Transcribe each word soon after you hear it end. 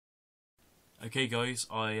Okay guys,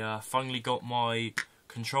 I finally got my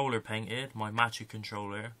controller painted, my Magic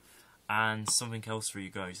controller, and something else for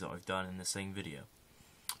you guys that I've done in the same video.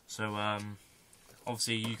 So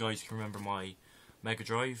obviously you guys can remember my Mega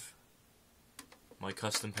Drive, my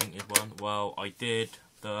custom painted one. Well, I did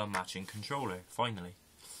the matching controller, finally.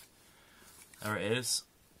 There it is.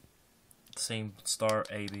 Same start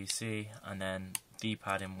ABC, and then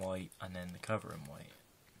D-pad in white, and then the cover in white.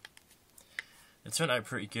 It turned out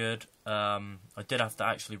pretty good. I did have to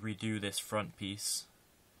actually redo this front piece,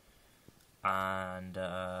 and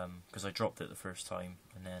because I dropped it the first time,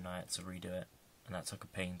 and then I had to redo it, and that took a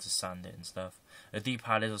pain to sand it and stuff. The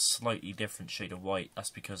D-pad is a slightly different shade of white. That's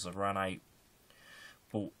because I ran out,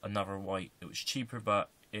 bought another white. It was cheaper, but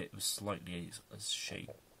it was slightly a shade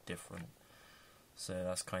different. So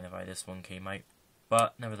that's kind of how this one came out.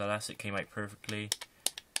 But nevertheless, it came out perfectly.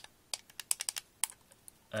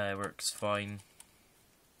 Works fine.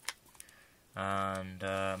 And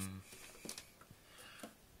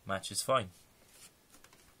matches fine,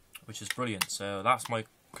 which is brilliant. So that's my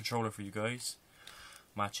controller for you guys,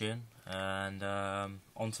 matching. And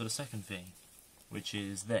on to the second thing, which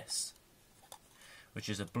is this, which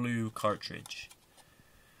is a blue cartridge.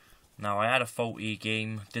 Now, I had a faulty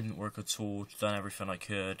game, didn't work at all, done everything I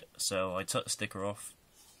could, so I took the sticker off,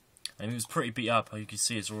 and it was pretty beat up. You can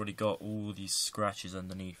see it's already got all these scratches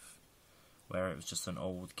underneath, where it was just an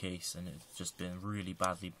old case and it's just been really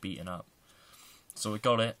badly beaten up. So I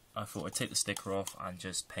got it. I thought I'd take the sticker off and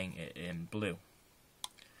just paint it in blue.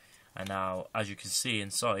 And now, as you can see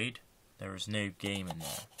inside, there is no game in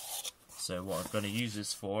there. So what I'm going to use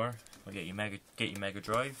this for, I'll get your Mega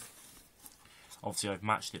Drive. Obviously I've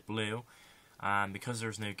matched it blue, and because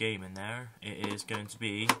there's no game in there, it is going to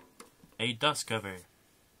be a dust cover.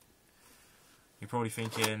 You're probably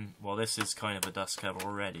thinking, well, this is kind of a dust cover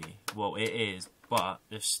already. Well, it is, but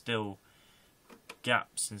there's still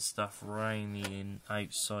gaps and stuff around the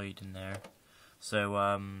outside in there.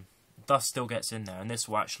 So dust still gets in there, and this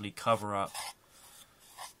will actually cover up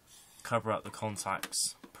the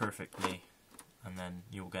contacts perfectly, and then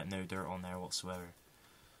you'll get no dirt on there whatsoever.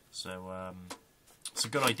 So it's a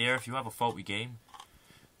good idea if you have a faulty game.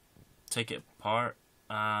 Take it apart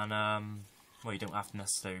and well, you don't have to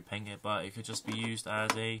necessarily paint it, but it could just be used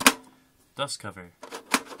as a dust cover,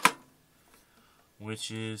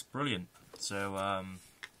 which is brilliant. So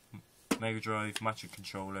Mega Drive, Magic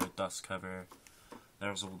controller, dust cover.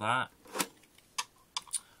 There's all that.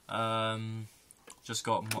 Just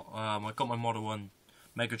got I got my Model 1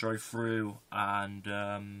 Mega Drive through,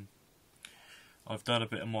 and I've done a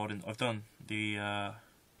bit of modding. I've done the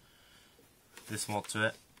this mod to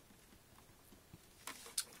it,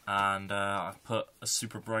 and I put a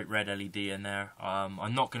super bright red LED in there.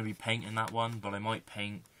 I'm not going to be painting that one, but I might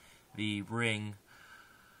paint the ring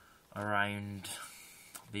around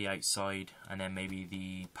the outside, and then maybe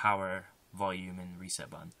the power, volume, and reset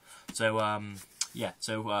button. So yeah.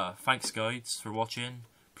 So thanks guys for watching.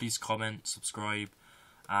 Please comment, subscribe,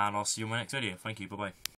 and I'll see you in my next video. Thank you. Bye bye.